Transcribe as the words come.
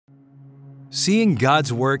Seeing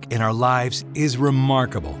God's work in our lives is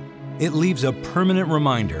remarkable. It leaves a permanent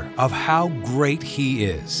reminder of how great He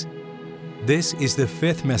is. This is the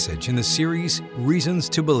fifth message in the series, Reasons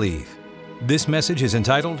to Believe. This message is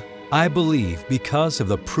entitled, I Believe Because of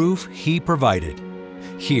the Proof He Provided.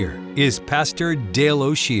 Here is Pastor Dale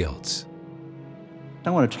O'Shields. I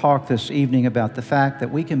want to talk this evening about the fact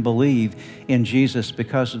that we can believe in Jesus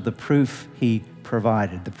because of the proof He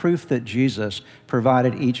provided, the proof that Jesus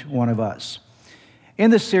provided each one of us. In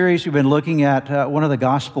this series, we've been looking at one of the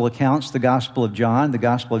gospel accounts, the Gospel of John. The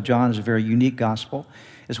Gospel of John is a very unique gospel.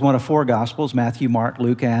 It's one of four gospels, Matthew, Mark,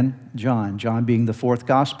 Luke, and John. John being the fourth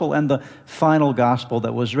gospel and the final gospel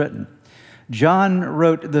that was written. John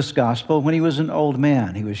wrote this gospel when he was an old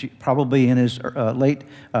man. He was probably in his early to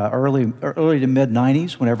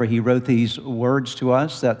mid-90s whenever he wrote these words to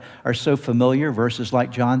us that are so familiar, verses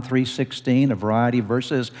like John 3:16, a variety of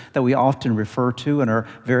verses that we often refer to and are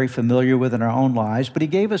very familiar with in our own lives. But he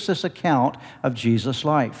gave us this account of Jesus'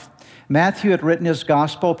 life. Matthew had written his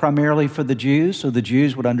gospel primarily for the Jews, so the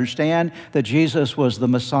Jews would understand that Jesus was the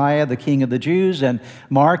Messiah, the King of the Jews, and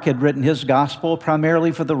Mark had written his gospel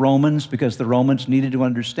primarily for the Romans because the Romans needed to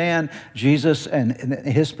understand Jesus and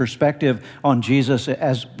his perspective on Jesus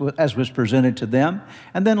as was presented to them.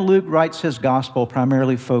 And then Luke writes his gospel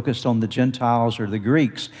primarily focused on the Gentiles or the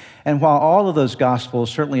Greeks. And while all of those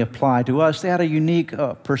gospels certainly apply to us, they had a unique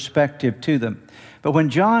perspective to them. But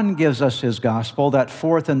when John gives us his gospel, that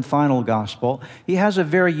fourth and final gospel, he has a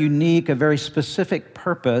very unique, a very specific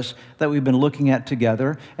purpose that we've been looking at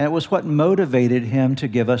together, and it was what motivated him to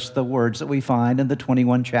give us the words that we find in the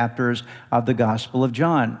 21 chapters of the Gospel of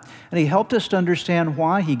John. And he helped us to understand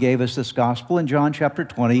why he gave us this gospel in John chapter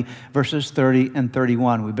 20, verses 30 and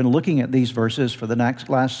 31. We've been looking at these verses for the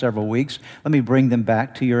last several weeks. Let me bring them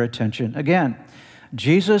back to your attention again.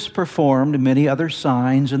 Jesus performed many other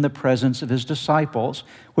signs in the presence of his disciples,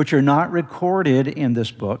 which are not recorded in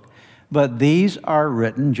this book, but these are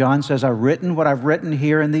written. John says, I've written what I've written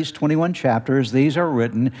here in these 21 chapters. These are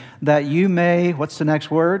written that you may, what's the next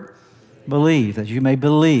word? Believe, that you may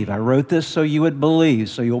believe. I wrote this so you would believe,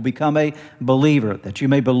 so you'll become a believer, that you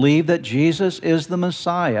may believe that Jesus is the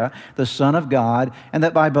Messiah, the Son of God, and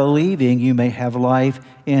that by believing you may have life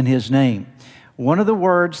in his name. One of the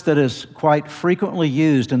words that is quite frequently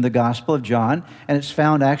used in the Gospel of John, and it's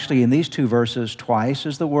found actually in these two verses twice,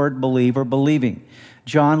 is the word believe or believing.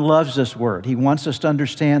 John loves this word. He wants us to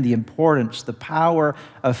understand the importance, the power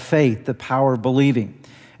of faith, the power of believing.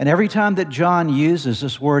 And every time that John uses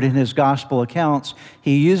this word in his gospel accounts,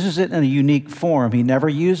 he uses it in a unique form. He never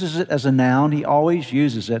uses it as a noun. He always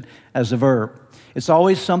uses it as a verb. It's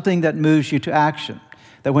always something that moves you to action.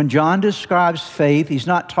 That when John describes faith, he's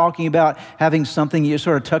not talking about having something you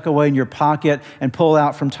sort of tuck away in your pocket and pull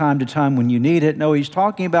out from time to time when you need it. No, he's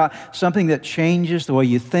talking about something that changes the way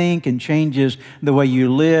you think and changes the way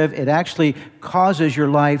you live. It actually causes your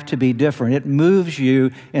life to be different. It moves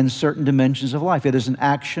you in certain dimensions of life. It is an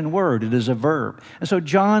action word. It is a verb. And so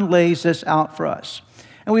John lays this out for us.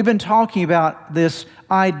 And we've been talking about this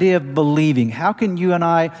idea of believing. How can you and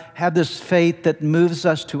I have this faith that moves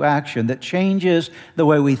us to action, that changes the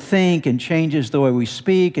way we think and changes the way we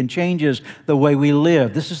speak and changes the way we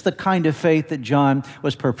live? This is the kind of faith that John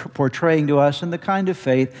was portraying to us and the kind of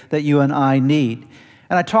faith that you and I need.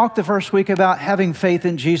 And I talked the first week about having faith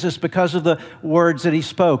in Jesus because of the words that he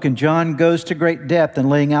spoke. And John goes to great depth in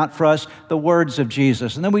laying out for us the words of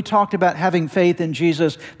Jesus. And then we talked about having faith in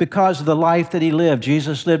Jesus because of the life that he lived.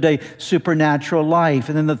 Jesus lived a supernatural life.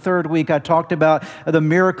 And then the third week I talked about the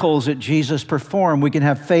miracles that Jesus performed. We can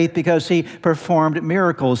have faith because he performed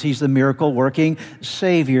miracles. He's the miracle-working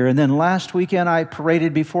Savior. And then last weekend I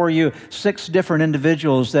paraded before you 6 different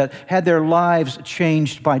individuals that had their lives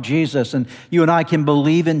changed by Jesus. And you and I can believe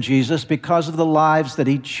in Jesus because of the lives that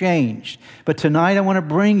he changed. But tonight I want to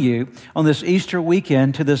bring you on this Easter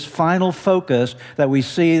weekend to this final focus that we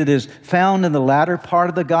see that is found in the latter part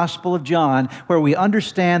of the Gospel of John, where we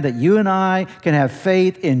understand that you and I can have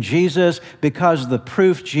faith in Jesus because of the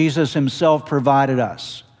proof Jesus himself provided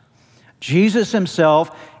us. Jesus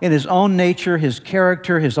himself, in his own nature, his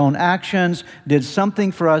character, his own actions, did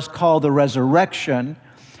something for us called the resurrection,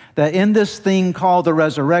 that in this thing called the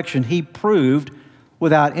resurrection, he proved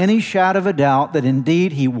without any shadow of a doubt that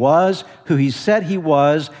indeed he was who he said he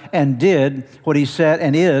was and did what he said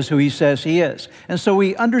and is who he says he is. And so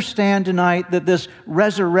we understand tonight that this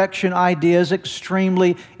resurrection idea is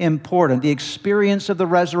extremely important. The experience of the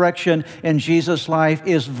resurrection in Jesus' life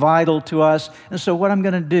is vital to us. And so what I'm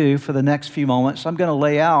going to do for the next few moments, I'm going to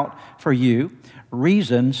lay out for you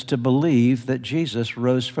reasons to believe that Jesus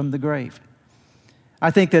rose from the grave. I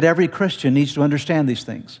think that every Christian needs to understand these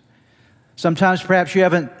things. Sometimes perhaps you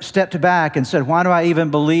haven't stepped back and said, why do I even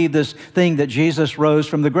believe this thing that Jesus rose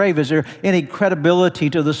from the grave? Is there any credibility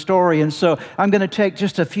to the story? And so I'm going to take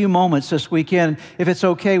just a few moments this weekend. If it's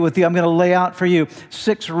okay with you, I'm going to lay out for you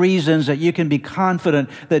 6 reasons that you can be confident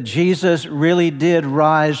that Jesus really did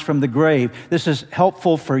rise from the grave. This is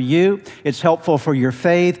helpful for you. It's helpful for your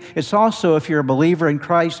faith. It's also, if you're a believer in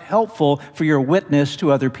Christ, helpful for your witness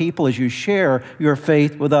to other people as you share your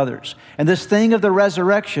faith with others. And this thing of the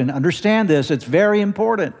resurrection, understand this, it's very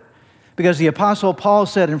important, because the Apostle Paul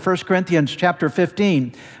said in 1 Corinthians chapter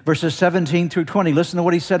 15, verses 17 through 20, listen to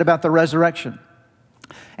what he said about the resurrection.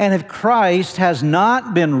 And if Christ has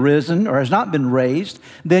not been risen or has not been raised,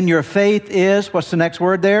 then your faith is, what's the next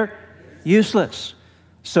word there? Useless.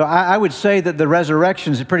 So I would say that the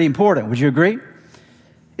resurrection is pretty important. Would you agree?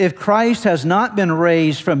 If Christ has not been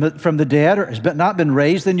raised from the dead, or has not been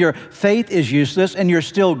raised, then your faith is useless and you're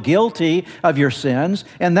still guilty of your sins.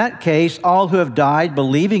 In that case, all who have died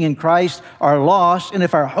believing in Christ are lost. And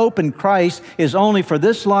if our hope in Christ is only for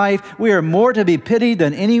this life, we are more to be pitied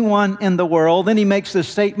than anyone in the world. Then he makes this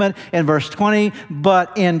statement in verse 20,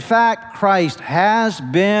 but in fact, Christ has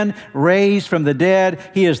been raised from the dead.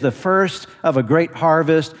 He is the first of a great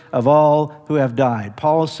harvest of all who have died.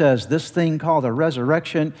 Paul says this thing called the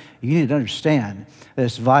resurrection, you need to understand that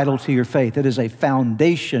it's vital to your faith. It is a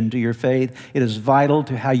foundation to your faith. It is vital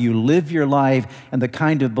to how you live your life and the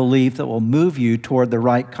kind of belief that will move you toward the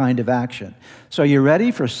right kind of action. So are you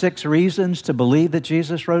ready for 6 reasons to believe that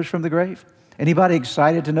Jesus rose from the grave? Anybody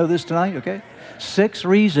excited to know this tonight? Okay. 6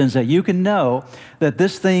 reasons that you can know that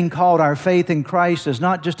this thing called our faith in Christ is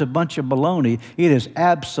not just a bunch of baloney. It is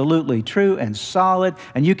absolutely true and solid,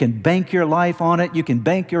 and you can bank your life on it. You can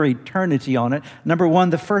bank your eternity on it. Number 1,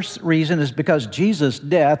 the first reason is because Jesus'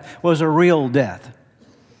 death was a real death.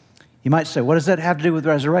 You might say, what does that have to do with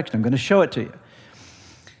resurrection? I'm going to show it to you.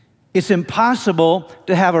 It's impossible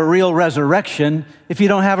to have a real resurrection if you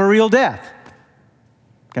don't have a real death.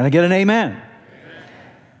 Can I get an amen?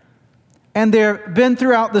 And there have been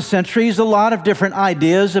throughout the centuries a lot of different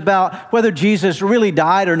ideas about whether Jesus really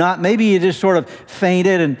died or not. Maybe he just sort of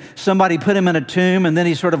fainted and somebody put him in a tomb and then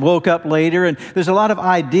he sort of woke up later. And there's a lot of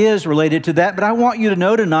ideas related to that. But I want you to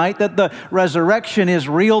know tonight that the resurrection is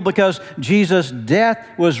real because Jesus' death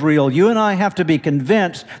was real. You and I have to be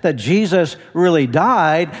convinced that Jesus really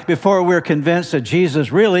died before we're convinced that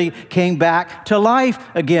Jesus really came back to life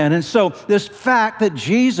again. And so this fact that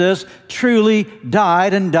Jesus truly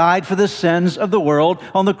died and died for the sins of the world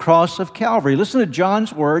on the cross of Calvary. Listen to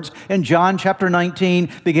John's words in John chapter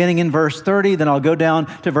 19, beginning in verse 30. Then I'll go down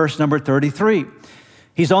to verse number 33.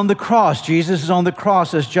 He's on the cross. Jesus is on the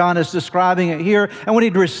cross as John is describing it here. And when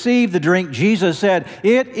he'd received the drink, Jesus said,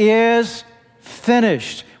 "It is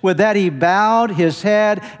finished." With that, he bowed his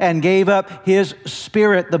head and gave up his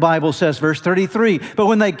spirit, the Bible says, verse 33. But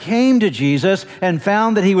when they came to Jesus and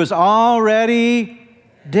found that he was already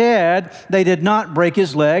dead, they did not break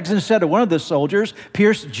his legs. Instead, one of the soldiers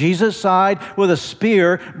pierced Jesus' side with a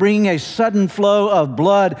spear, bringing a sudden flow of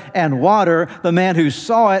blood and water. The man who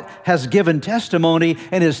saw it has given testimony,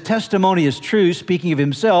 and his testimony is true. Speaking of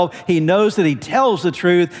himself, he knows that he tells the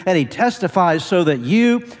truth, and he testifies so that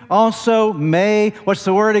you also may, what's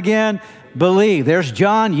the word again? Believe. There's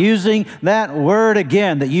John using that word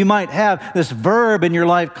again, that you might have this verb in your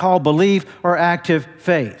life called belief or active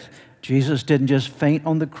faith. Jesus didn't just faint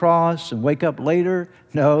on the cross and wake up later.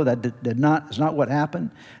 No, that's not what happened.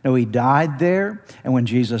 No, he died there. And when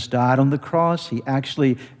Jesus died on the cross, he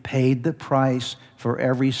actually paid the price for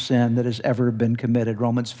every sin that has ever been committed.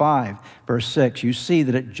 Romans 5, verse 6, you see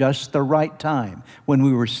that at just the right time, when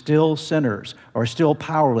we were still sinners or still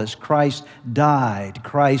powerless, Christ died.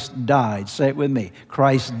 Christ died. Say it with me.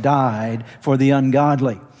 Christ died for the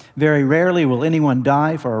ungodly. Very rarely will anyone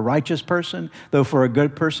die for a righteous person, though for a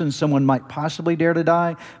good person, someone might possibly dare to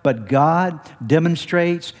die. But God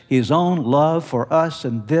demonstrates his own love for us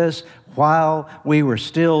in this: while we were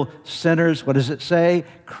still sinners, what does it say?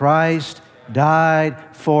 Christ died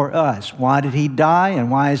for us. Why did he die,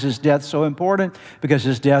 and why is his death so important? Because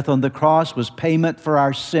his death on the cross was payment for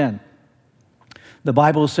our sin. The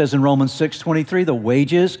Bible says in Romans 6:23, the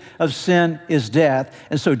wages of sin is death.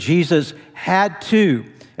 And so Jesus had to,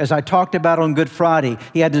 as I talked about on Good Friday,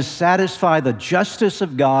 he had to satisfy the justice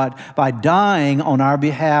of God by dying on our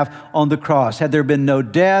behalf on the cross. Had there been no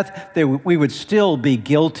death, we would still be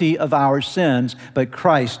guilty of our sins, but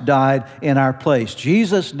Christ died in our place.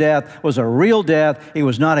 Jesus' death was a real death. It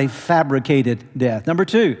was not a fabricated death. Number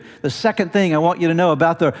 2, the second thing I want you to know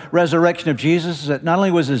about the resurrection of Jesus is that not only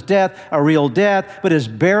was his death a real death, but his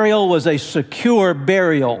burial was a secure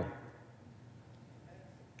burial.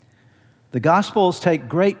 The Gospels take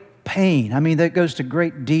great pain. I mean, that goes to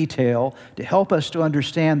great detail to help us to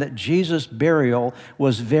understand that Jesus' burial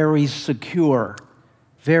was very secure.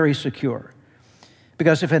 Very secure.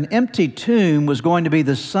 Because if an empty tomb was going to be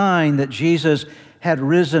the sign that Jesus had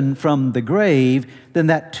risen from the grave, then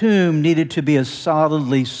that tomb needed to be a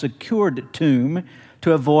solidly secured tomb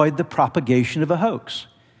to avoid the propagation of a hoax.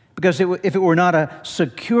 Because if it were not a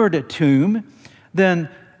secured tomb, then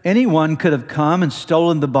anyone could have come and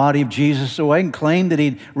stolen the body of Jesus away and claimed that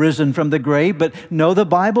he'd risen from the grave. But no, the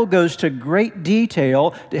Bible goes to great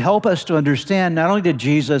detail to help us to understand not only did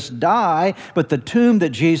Jesus die, but the tomb that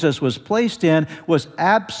Jesus was placed in was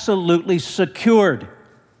absolutely secured.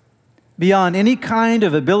 Beyond any kind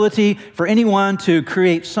of ability for anyone to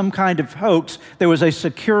create some kind of hoax, there was a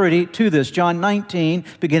security to this. John 19,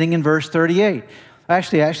 beginning in verse 38.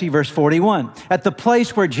 Actually, verse 41. At the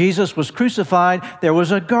place where Jesus was crucified, there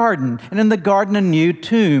was a garden, and in the garden a new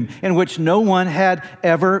tomb in which no one had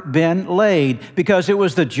ever been laid, because it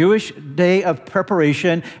was the Jewish day of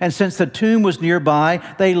preparation, and since the tomb was nearby,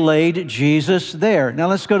 they laid Jesus there. Now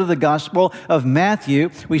let's go to the Gospel of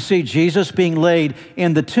Matthew. We see Jesus being laid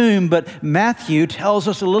in the tomb, but Matthew tells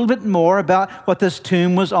us a little bit more about what this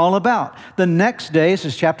tomb was all about. The next day, this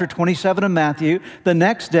is chapter 27 of Matthew, the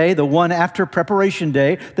next day, the one after preparation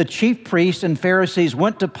day, the chief priests and Pharisees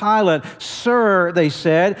went to Pilate. Sir, they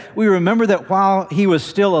said, we remember that while he was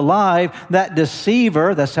still alive, that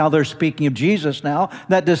deceiver, that's how they're speaking of Jesus now,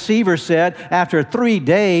 that deceiver said, after 3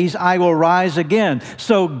 days I will rise again.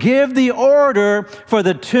 So give the order for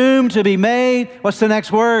the tomb to be made, what's the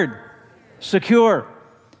next word? Secure.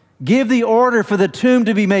 Give the order for the tomb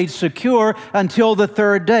to be made secure until the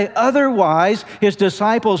 3rd day. Otherwise, his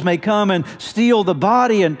disciples may come and steal the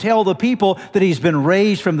body and tell the people that he's been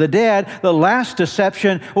raised from the dead. The last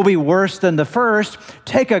deception will be worse than the first.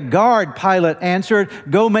 Take a guard, Pilate answered.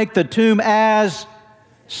 Go make the tomb as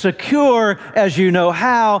secure as you know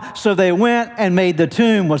how. So they went and made the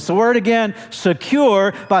tomb, what's the word again?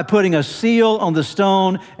 Secure, by putting a seal on the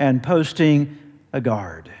stone and posting a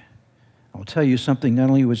guard. I'll tell you something, not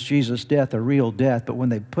only was Jesus' death a real death, but when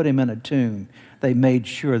they put him in a tomb, they made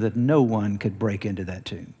sure that no one could break into that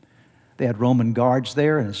tomb. They had Roman guards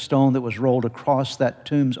there and a stone that was rolled across that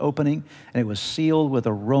tomb's opening, and it was sealed with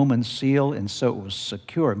a Roman seal, and so it was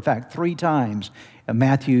secure. In fact, 3 times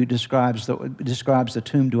Matthew describes the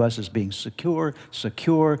tomb to us as being secure,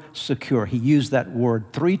 secure, secure. He used that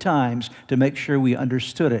word 3 times to make sure we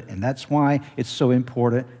understood it, and that's why it's so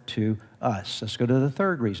important to us. Let's go to the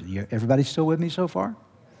 3rd reason. Everybody still with me so far?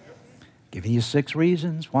 Giving you 6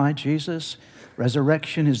 reasons why Jesus'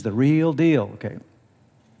 resurrection is the real deal. Okay.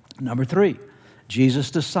 Number 3,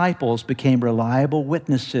 Jesus' disciples became reliable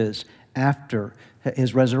witnesses after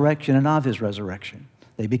his resurrection and of his resurrection.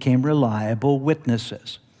 They became reliable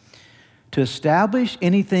witnesses. To establish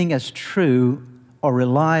anything as true or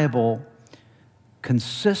reliable,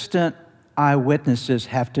 consistent eyewitnesses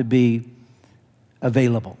have to be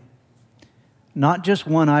available. Not just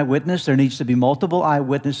one eyewitness, there needs to be multiple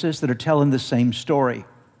eyewitnesses that are telling the same story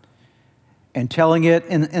and telling it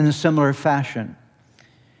in a similar fashion.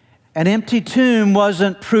 An empty tomb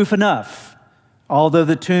wasn't proof enough. Although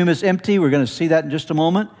the tomb is empty, we're going to see that in just a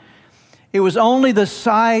moment. It was only the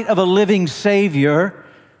sight of a living Savior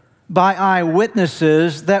by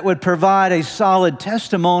eyewitnesses that would provide a solid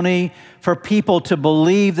testimony for people to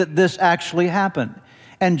believe that this actually happened.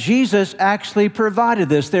 And Jesus actually provided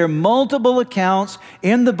this. There are multiple accounts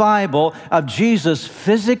in the Bible of Jesus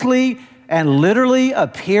physically and literally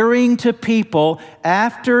appearing to people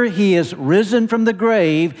after he is risen from the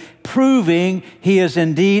grave, proving he is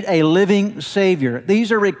indeed a living Savior.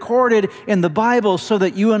 These are recorded in the Bible so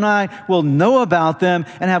that you and I will know about them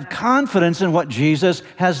and have confidence in what Jesus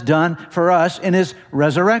has done for us in his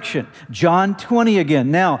resurrection. John 20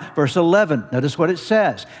 again. Now, verse 11, notice what it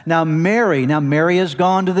says. Now Mary has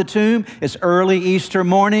gone to the tomb. It's early Easter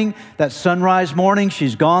morning, that sunrise morning.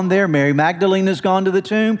 She's gone there. Mary Magdalene has gone to the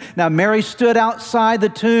tomb. Now Mary stood outside the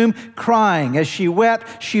tomb crying. As she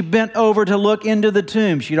wept, she bent over to look into the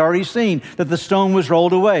tomb. She'd already seen that the stone was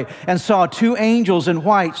rolled away and saw 2 angels in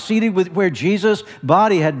white seated with where Jesus'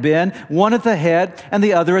 body had been, one at the head and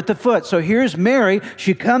the other at the foot. So here's Mary.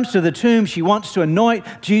 She comes to the tomb. She wants to anoint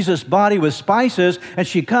Jesus' body with spices, and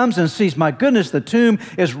she comes and sees, my goodness, the tomb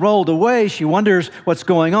is rolled away. She wonders what's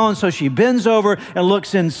going on. So she bends over and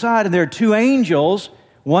looks inside, and there are 2 angels,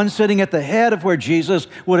 one sitting at the head of where Jesus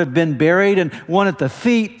would have been buried and one at the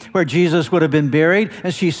feet where Jesus would have been buried.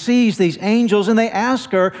 And she sees these angels and they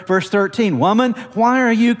ask her, verse 13, woman, why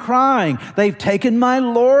are you crying? They've taken my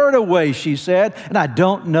Lord away, she said, and I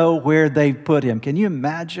don't know where they've put him. Can you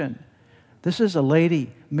imagine? This is a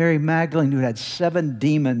lady Mary Magdalene, who had 7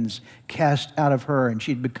 demons cast out of her, and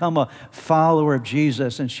she'd become a follower of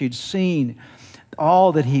Jesus, and she'd seen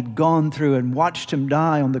all that he'd gone through and watched him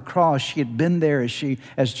die on the cross. She had been there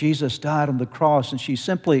as Jesus died on the cross, and she's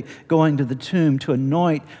simply going to the tomb to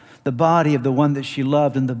anoint the body of the one that she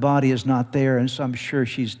loved, and the body is not there, and so I'm sure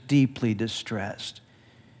she's deeply distressed.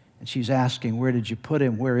 And she's asking, where did you put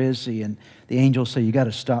him? Where is he? And the angels say, you got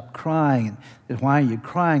to stop crying. And why are you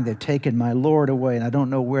crying? They've taken my Lord away, and I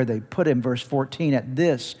don't know where they put him. Verse 14, at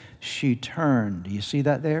this she turned. Do you see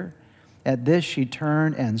that there? At this she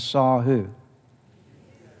turned and saw who?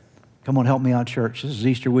 Come on, help me out, church. This is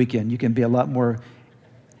Easter weekend. You can be a lot more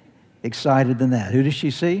excited than that. Who does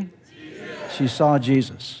she see? Jesus. She saw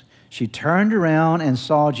Jesus. She turned around and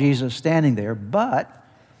saw Jesus standing there, but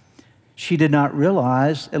she did not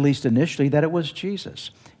realize, at least initially, that it was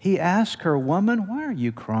Jesus. He asked her, woman, why are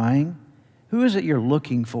you crying? Who is it you're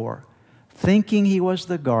looking for? Thinking he was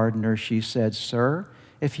the gardener, she said, sir,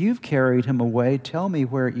 if you've carried him away, tell me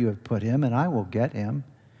where you have put him, and I will get him.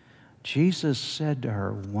 Jesus said to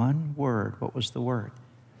her one word. What was the word?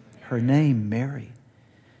 Her name, Mary.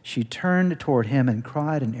 She turned toward him and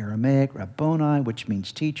cried in Aramaic, Rabboni, which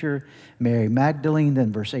means teacher. Mary Magdalene,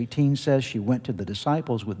 then verse 18 says, she went to the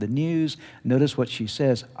disciples with the news. Notice what she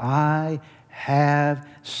says, I have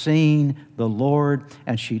seen the Lord.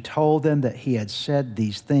 And she told them that he had said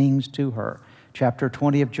these things to her. Chapter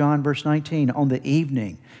 20 of John, verse 19, on the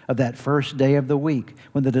evening of that first day of the week,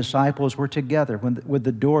 when the disciples were together, with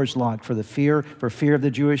the doors locked for fear of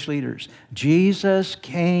the Jewish leaders, Jesus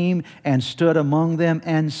came and stood among them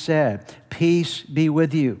and said, peace be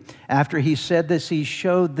with you. After he said this, he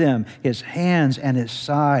showed them his hands and his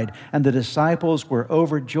side, and the disciples were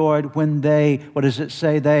overjoyed when they, what does it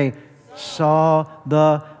say? They saw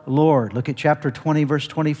the Lord. Look at chapter 20, verse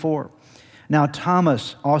 24. Now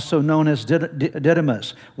Thomas, also known as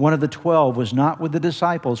Didymus, one of the 12, was not with the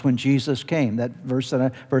disciples when Jesus came. That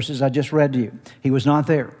verses I just read to you. He was not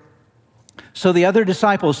there. So the other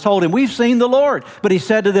disciples told him, we've seen the Lord. But he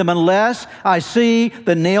said to them, unless I see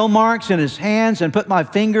the nail marks in his hands and put my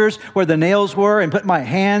fingers where the nails were and put my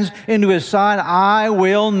hands into his side, I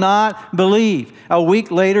will not believe. A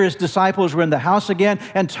week later, his disciples were in the house again,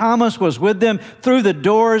 and Thomas was with them. Through the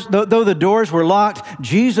doors, though the doors were locked,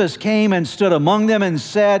 Jesus came and stood among them and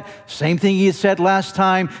said, same thing he had said last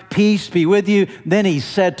time, peace be with you. Then he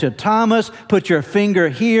said to Thomas, put your finger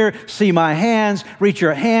here, see my hands, reach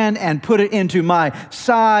your hand and put it into my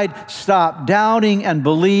side. Stop doubting and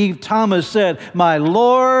believe. Thomas said, my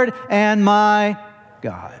Lord and my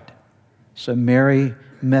God. So Mary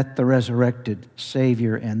met the resurrected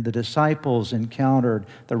Savior, and the disciples encountered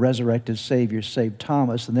the resurrected Savior, saved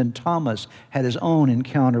Thomas, and then Thomas had his own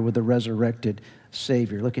encounter with the resurrected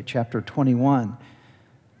Savior. Look at chapter 21.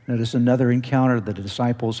 Notice another encounter that the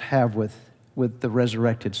disciples have with the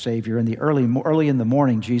resurrected Savior. In the early in the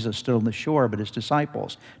morning, Jesus stood on the shore, but his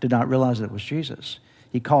disciples did not realize that it was Jesus.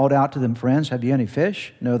 He called out to them, friends, have you any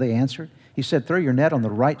fish? No, they answered. He said, throw your net on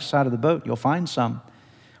the right side of the boat. You'll find some.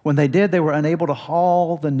 When they did, they were unable to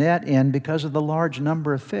haul the net in because of the large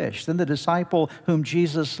number of fish. Then the disciple whom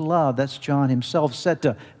Jesus loved, that's John himself, said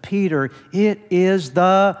to Peter, it is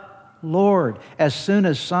the Lord. As soon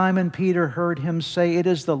as Simon Peter heard him say, it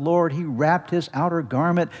is the Lord, he wrapped his outer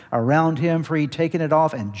garment around him, for he'd taken it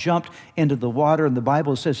off, and jumped into the water. And the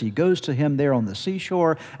Bible says he goes to him there on the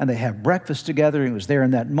seashore, and they have breakfast together. And it was there in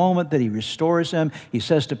that moment that he restores him. He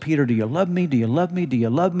says to Peter, do you love me? Do you love me? Do you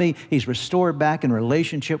love me? He's restored back in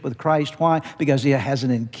relationship with Christ. Why? Because he has an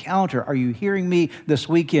encounter. Are you hearing me this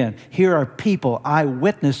weekend? Here are people,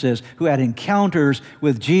 eyewitnesses, who had encounters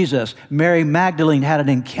with Jesus. Mary Magdalene had an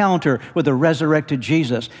encounter with the resurrected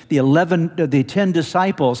Jesus. The 10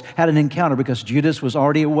 disciples had an encounter because Judas was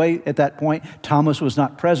already away at that point. Thomas was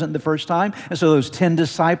not present the first time. And so those 10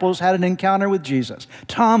 disciples had an encounter with Jesus.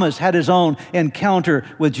 Thomas had his own encounter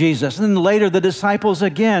with Jesus. And then later the disciples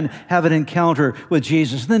again have an encounter with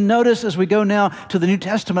Jesus. And then notice as we go now to the New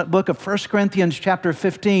Testament book of 1 Corinthians chapter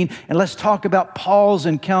 15, and let's talk about Paul's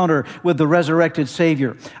encounter with the resurrected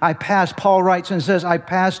Savior. Paul writes and says, I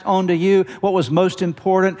passed on to you what was most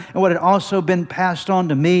important and what had also been passed on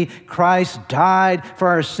to me. Christ died for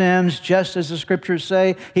our sins, just as the scriptures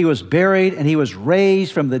say. He was buried and he was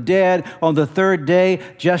raised from the dead on the third day,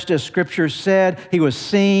 just as scripture said. He was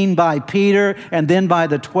seen by Peter and then by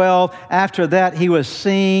the 12. After that, he was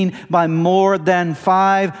seen by more than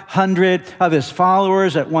 500 of his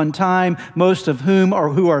followers at one time, most of whom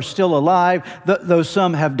are still alive, though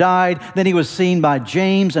some have died. Then he was seen by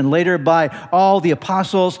James and later by all the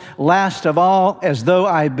apostles. Last of all, as though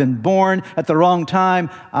I had been born at the wrong time,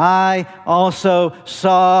 I also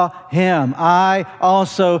saw him. I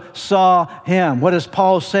also saw him. What is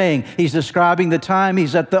Paul saying? He's describing the time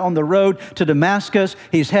he's on the road to Damascus.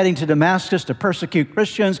 He's heading to Damascus to persecute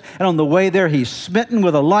Christians. And on the way there, he's smitten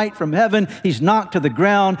with a light from heaven. He's knocked to the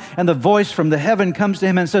ground. And the voice from the heaven comes to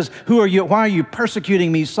him and says, "Who are you? Why are you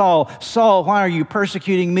persecuting me, Saul? Saul, why are you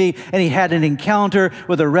persecuting me?" And he had an encounter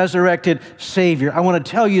with a resurrected Savior. I want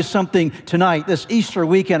to tell you something tonight, this Easter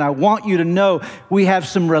weekend. I want you to know we have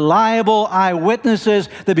some reliable eyewitnesses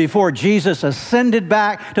that before Jesus ascended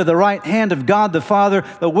back to the right hand of God the Father,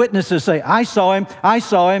 the witnesses say, "I saw him, I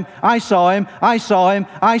saw him, I saw him, I saw him,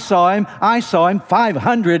 I saw him, I saw him."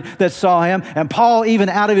 500 that saw him. And Paul, even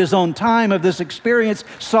out of his own time of this experience,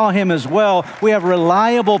 saw him as well. We have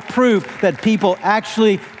reliable proof that people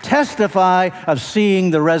actually testify of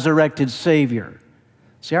seeing the resurrected Savior.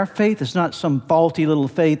 See, our faith is not some faulty little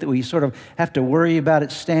faith that we sort of have to worry about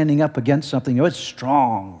it standing up against something. No, it's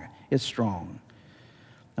strong. It's strong.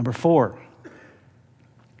 Number 4.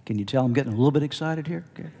 Can you tell I'm getting a little bit excited here?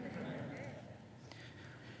 Okay.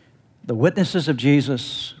 The witnesses of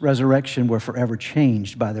Jesus' resurrection were forever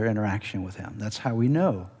changed by their interaction with him. That's how we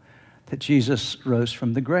know that Jesus rose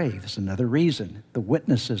from the grave. It's another reason. The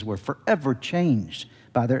witnesses were forever changed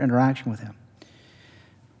by their interaction with him.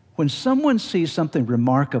 When someone sees something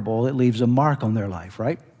remarkable, it leaves a mark on their life,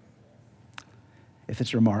 right? If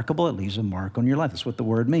it's remarkable, it leaves a mark on your life. That's what the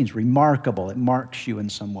word means, remarkable. It marks you in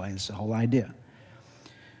some way. It's the whole idea.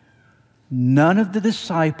 None of the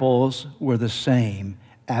disciples were the same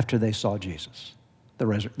after they saw Jesus.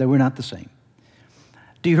 They were not the same.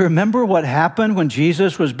 Do you remember what happened when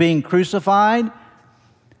Jesus was being crucified?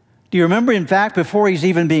 Do you remember, in fact, before he's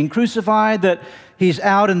even being crucified, that he's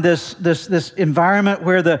out in this environment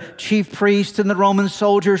where the chief priests and the Roman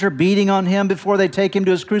soldiers are beating on him before they take him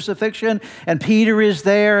to his crucifixion. And Peter is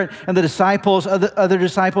there, and the disciples, other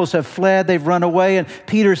disciples have fled. They've run away, and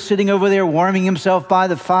Peter's sitting over there warming himself by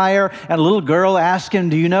the fire. And a little girl asks him,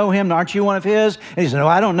 "Do you know him? Aren't you one of his?" And he said, "No,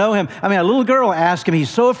 I don't know him." I mean, a little girl asked him.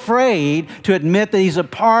 He's so afraid to admit that he's a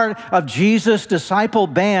part of Jesus' disciple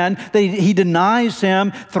band that he denies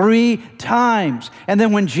him 3 times. And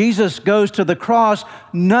then when Jesus goes to the cross,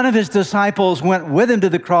 none of his disciples went with him to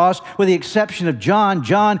the cross, with the exception of John.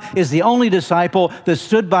 John is the only disciple that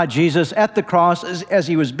stood by Jesus at the cross as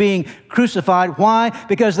he was being crucified. Why?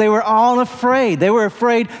 Because they were all afraid. They were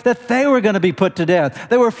afraid that they were going to be put to death.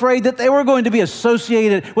 They were afraid that they were going to be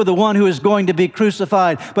associated with the one who is going to be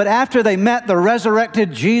crucified. But after they met the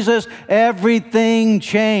resurrected Jesus, everything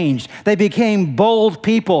changed. They became bold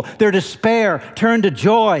people. Their despair turned to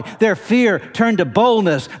joy. Their fear turned to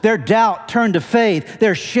boldness. Their doubt turned to faith.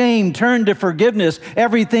 Their shame turned to forgiveness.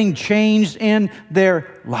 Everything changed in their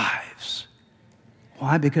lives.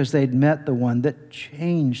 Why? Because they'd met the one that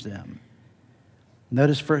changed them.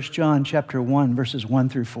 Notice 1 John chapter 1, verses 1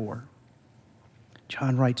 through 4.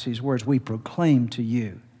 John writes these words, "We proclaim to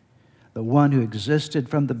you the one who existed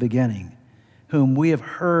from the beginning, whom we have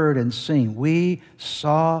heard and seen. We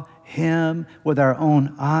saw him with our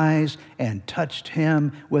own eyes and touched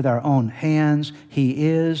him with our own hands. He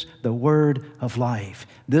is the word of life.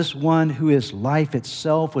 This one who is life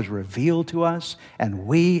itself was revealed to us, and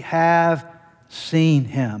we have seen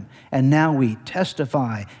him. And now we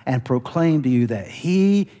testify and proclaim to you that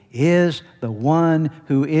he is the one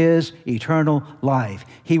who is eternal life.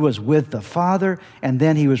 He was with the Father, and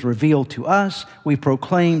then he was revealed to us. We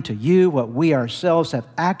proclaim to you what we ourselves have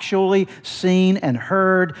actually seen and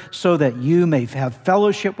heard, so that you may have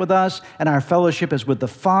fellowship with us, and our fellowship is with the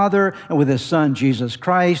Father and with his Son, Jesus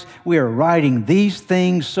Christ. We are writing these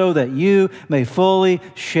things so that you may fully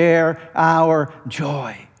share our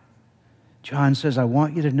joy." John says, I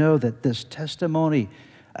want you to know that this testimony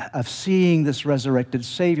of seeing this resurrected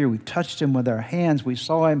Savior, we touched him with our hands, we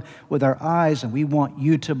saw him with our eyes, and we want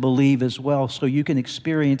you to believe as well so you can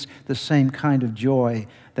experience the same kind of joy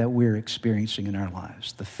that we're experiencing in our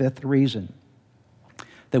lives. The fifth reason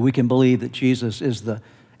that we can believe that Jesus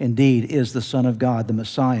indeed is the Son of God, the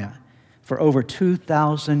Messiah. For over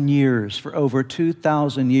 2,000 years,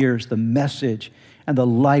 the message and the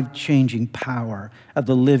life-changing power of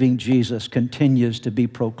the living Jesus continues to be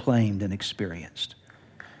proclaimed and experienced.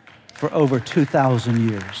 For over 2,000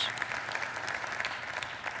 years.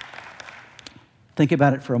 Think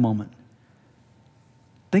about it for a moment.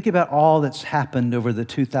 Think about all that's happened over the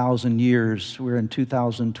 2,000 years. We're in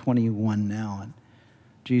 2021 now, and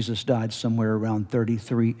Jesus died somewhere around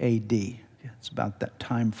 33 AD. It's about that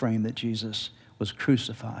time frame that Jesus was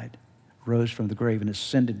crucified, rose from the grave, and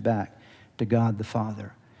ascended back to God the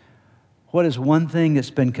Father. What is one thing that's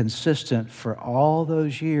been consistent for all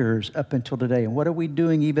those years up until today? And what are we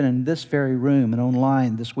doing even in this very room and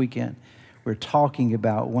online this weekend? We're talking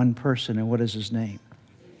about one person, and what is his name?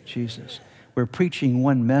 Jesus. We're preaching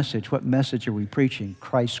one message. What message are we preaching?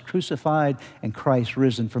 Christ crucified and Christ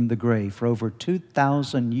risen from the grave. For over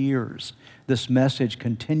 2,000 years, this message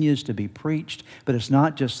continues to be preached, but it's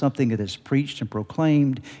not just something that is preached and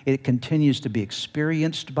proclaimed. It continues to be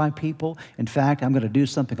experienced by people. In fact, I'm going to do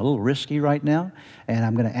something a little risky right now, and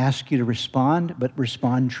I'm going to ask you to respond, but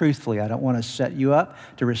respond truthfully. I don't want to set you up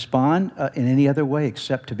to respond in any other way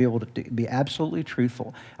except to be able to be absolutely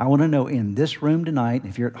truthful. I want to know in this room tonight,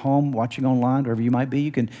 if you're at home, watching online, wherever you might be,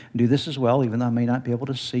 you can do this as well, even though I may not be able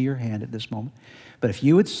to see your hand at this moment. But if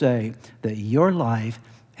you would say that your life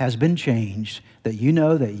has been changed, that you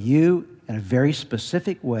know that you, in a very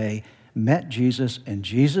specific way, met Jesus and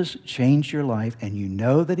Jesus changed your life, and you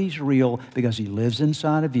know that he's real because he lives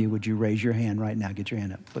inside of you, would you raise your hand right now? Get your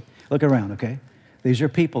hand up. Look around, okay? These are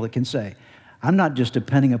people that can say, I'm not just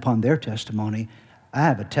depending upon their testimony, I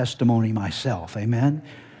have a testimony myself, amen?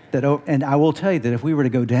 And I will tell you that if we were to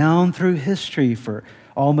go down through history for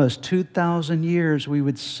almost 2,000 years, we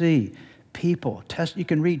would see people. You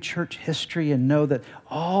can read church history and know that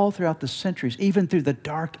all throughout the centuries, even through the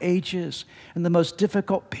dark ages and the most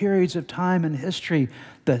difficult periods of time in history,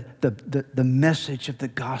 the message of the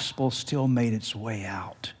gospel still made its way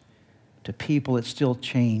out to people. It still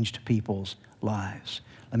changed people's lives.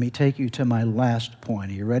 Let me take you to my last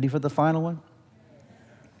point. Are you ready for the final one?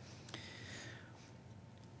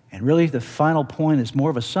 And really, the final point is more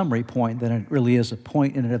of a summary point than it really is a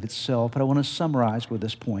point in and of itself, but I want to summarize with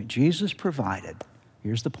this point. Jesus provided,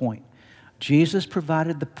 here's the point, Jesus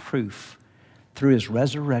provided the proof through his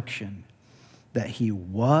resurrection that he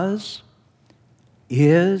was,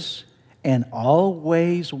 is, and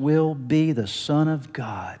always will be the Son of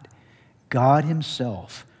God, God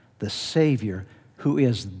himself, the Savior, who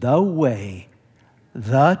is the way,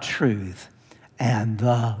 the truth, and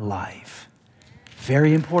the life.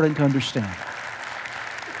 Very important to understand.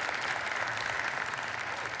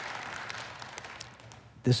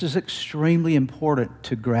 This is extremely important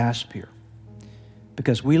to grasp here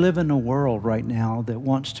because we live in a world right now that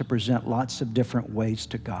wants to present lots of different ways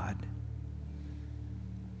to God.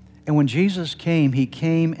 And when Jesus came, he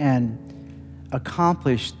came and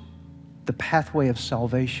accomplished the pathway of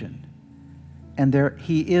salvation. And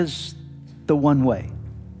he is the one way.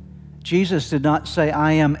 Jesus did not say,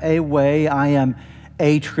 I am a way, I am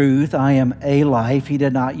a truth, I am a life. He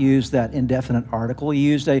did not use that indefinite article. He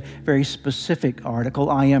used a very specific article.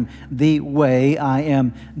 I am the way, I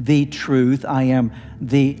am the truth, I am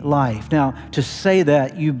the life. Now, to say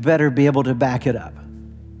that, you better be able to back it up.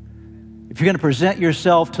 If you're going to present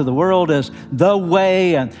yourself to the world as the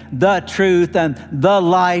way and the truth and the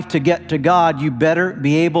life to get to God, you better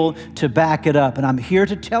be able to back it up. And I'm here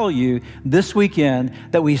to tell you this weekend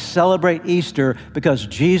that we celebrate Easter because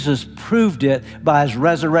Jesus proved it by his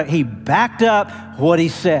resurrection. He backed up what he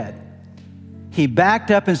said. He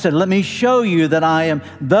backed up and said, let me show you that I am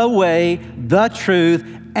the way, the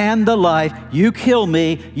truth, and the life. You kill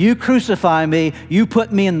me, you crucify me, you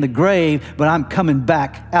put me in the grave, but I'm coming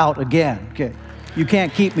back out again, okay? You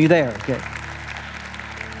can't keep me there, okay?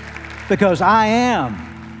 Because I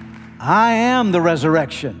am the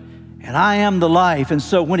resurrection. And I am the life. And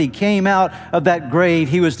so when he came out of that grave,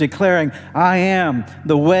 he was declaring, I am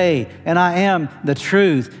the way, and I am the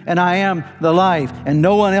truth, and I am the life. And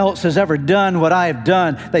no one else has ever done what I have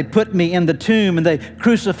done. They put me in the tomb and they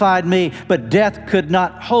crucified me, but death could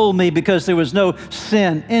not hold me because there was no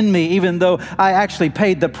sin in me. Even though I actually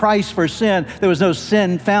paid the price for sin, there was no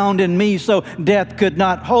sin found in me, so death could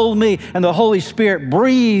not hold me. And the Holy Spirit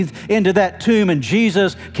breathed into that tomb, and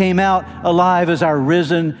Jesus came out alive as our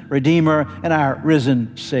risen Redeemer and our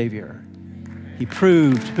risen Savior. He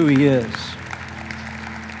proved who he is.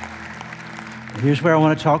 And here's where I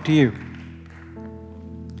want to talk to you.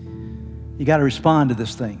 You got to respond to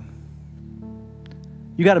this thing.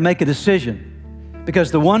 You got to make a decision, because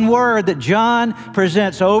the one word that John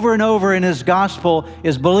presents over and over in his gospel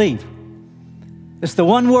is believe. It's the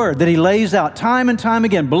one word that he lays out time and time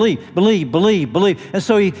again. Believe, believe, believe, believe. And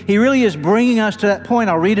so he really is bringing us to that point.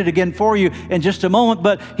 I'll read it again for you in just a moment,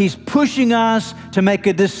 but he's pushing us to make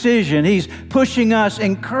a decision. He's pushing us,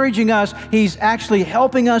 encouraging us. He's actually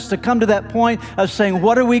helping us to come to that point of saying,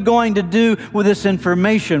 what are we going to do with this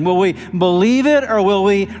information? Will we believe it or will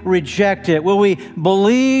we reject it? Will we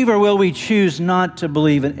believe or will we choose not to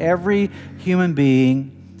believe? And every human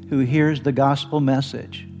being who hears the gospel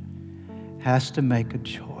message has to make a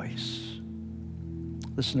choice.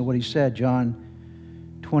 Listen to what he said, John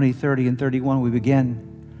 20, 30, and 31. We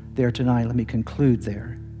begin there tonight. Let me conclude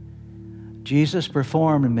there. Jesus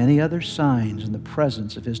performed many other signs in the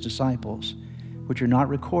presence of his disciples, which are not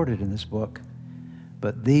recorded in this book,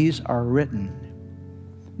 but these are written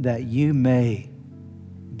that you may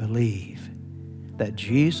believe that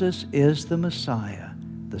Jesus is the Messiah,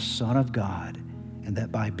 the Son of God, and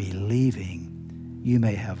that by believing you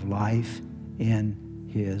may have life in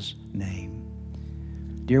His name.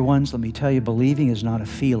 Dear ones, let me tell you, believing is not a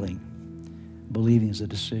feeling. Believing is a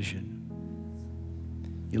decision.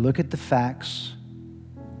 You look at the facts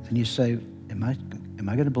and you say, am I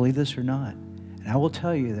going to believe this or not? And I will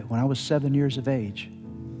tell you that when I was 7 years of age,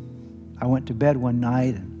 I went to bed one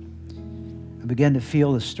night and I began to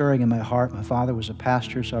feel the stirring in my heart. My father was a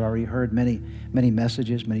pastor, so I'd already heard many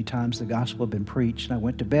messages. Many times the gospel had been preached. And I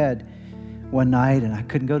went to bed one night and I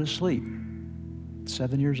couldn't go to sleep.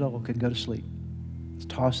 7 years old, couldn't go to sleep. I was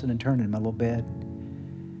tossing and turning in my little bed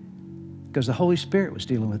because the Holy Spirit was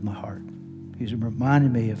dealing with my heart. He was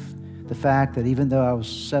reminding me of the fact that even though I was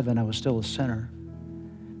 7, I was still a sinner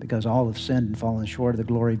because all have sinned and fallen short of the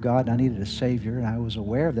glory of God, and I needed a Savior, and I was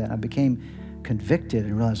aware of that. I became convicted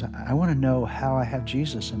and realized I want to know how I have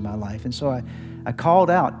Jesus in my life. And so I called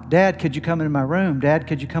out, Dad, could you come into my room? Dad,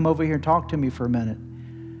 could you come over here and talk to me for a minute?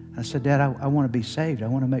 I said, Dad, I want to be saved. I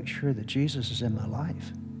want to make sure that Jesus is in my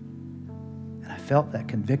life. And I felt that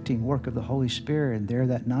convicting work of the Holy Spirit, and there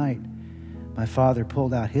that night, my father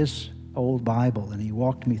pulled out his old Bible and he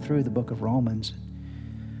walked me through the book of Romans.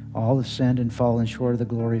 All have sinned and fallen short of the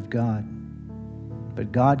glory of God.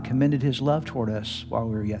 But God commended His love toward us while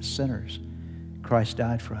we were yet sinners. Christ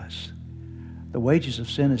died for us. The wages of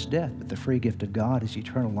sin is death, but the free gift of God is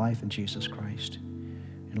eternal life in Jesus Christ.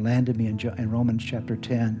 And landed me in Romans chapter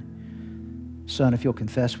 10. Son, if you'll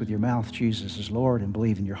confess with your mouth Jesus is Lord and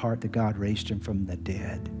believe in your heart that God raised Him from the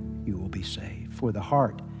dead, you will be saved. For the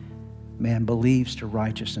heart man believes to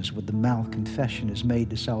righteousness, with the mouth confession is made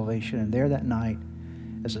to salvation. And there that night,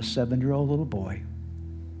 as a 7-year-old little boy,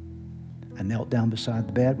 I knelt down beside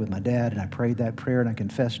the bed with my dad and I prayed that prayer and I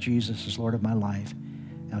confessed Jesus as Lord of my life.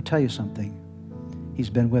 And I'll tell you something,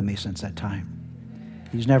 He's been with me since that time.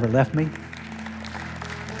 He's never left me.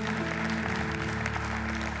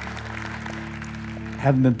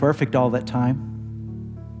 Haven't been perfect all that time.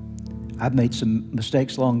 I've made some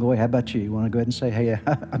mistakes along the way. How about you? You want to go ahead and say, hey,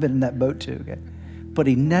 I've been in that boat too. Okay? But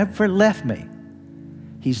He never left me.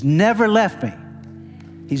 He's never left me.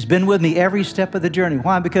 He's been with me every step of the journey.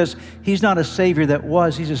 Why? Because He's not a Savior that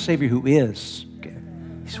was. He's a Savior who is. Okay?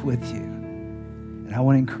 He's with you. And I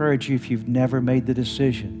want to encourage you, if you've never made the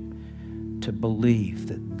decision, to believe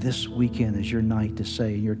that this weekend is your night to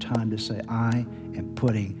say, your time to say, I am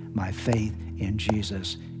putting my faith in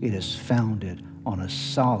Jesus. It is founded on a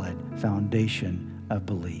solid foundation of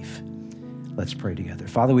belief. Let's pray together.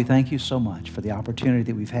 Father, we thank You so much for the opportunity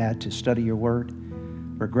that we've had to study Your Word.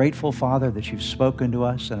 We're grateful, Father, that You've spoken to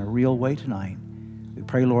us in a real way tonight. We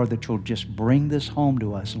pray, Lord, that You'll just bring this home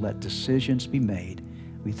to us and let decisions be made.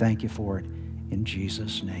 We thank You for it in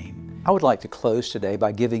Jesus' name. I would like to close today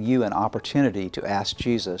by giving you an opportunity to ask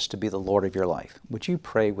Jesus to be the Lord of your life. Would you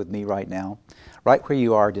pray with me right now? Right where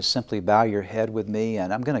you are, just simply bow your head with me,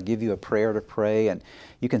 and I'm going to give you a prayer to pray, and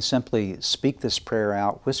you can simply speak this prayer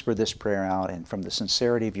out, whisper this prayer out, and from the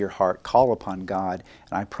sincerity of your heart, call upon God,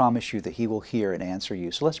 and I promise you that He will hear and answer you.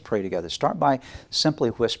 So let's pray together. Start by simply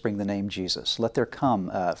whispering the name Jesus. Let there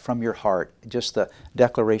come from your heart just the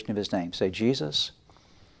declaration of His name. Say, Jesus,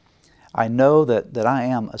 I know that I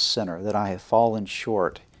am a sinner, that I have fallen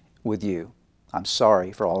short with You. I'm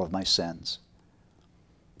sorry for all of my sins.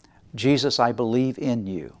 Jesus, I believe in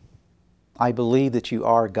You. I believe that You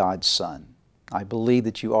are God's Son. I believe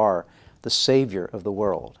that You are the Savior of the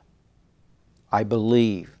world. I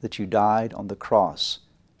believe that You died on the cross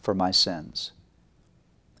for my sins.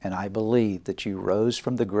 And I believe that You rose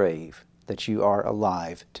from the grave, that You are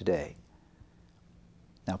alive today.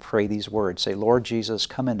 Now pray these words. Say, Lord Jesus,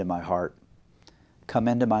 come into my heart. Come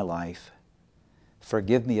into my life.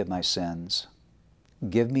 Forgive me of my sins.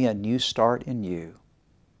 Give me a new start in You.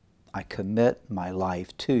 I commit my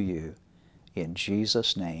life to You. In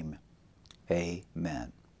Jesus' name,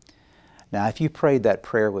 amen. Now, if you prayed that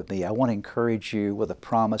prayer with me, I want to encourage you with a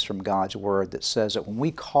promise from God's Word that says that when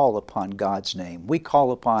we call upon God's name, we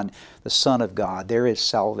call upon the Son of God, there is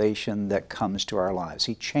salvation that comes to our lives.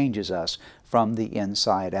 He changes us from the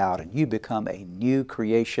inside out, and you become a new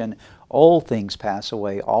creation. Old things pass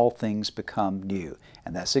away, all things become new.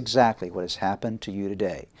 And that's exactly what has happened to you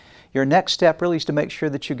today. Your next step really is to make sure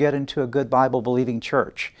that you get into a good Bible-believing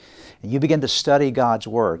church. And you begin to study God's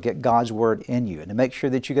Word, get God's Word in you, and to make sure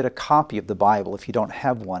that you get a copy of the Bible if you don't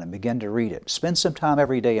have one and begin to read it. Spend some time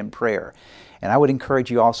every day in prayer. And I would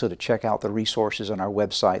encourage you also to check out the resources on our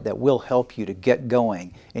website that will help you to get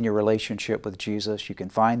going in your relationship with Jesus. You can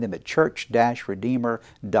find them at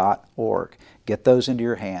church-redeemer.org. Get those into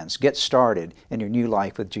your hands. Get started in your new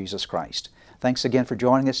life with Jesus Christ. Thanks again for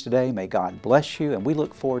joining us today. May God bless you, and we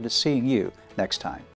look forward to seeing you next time.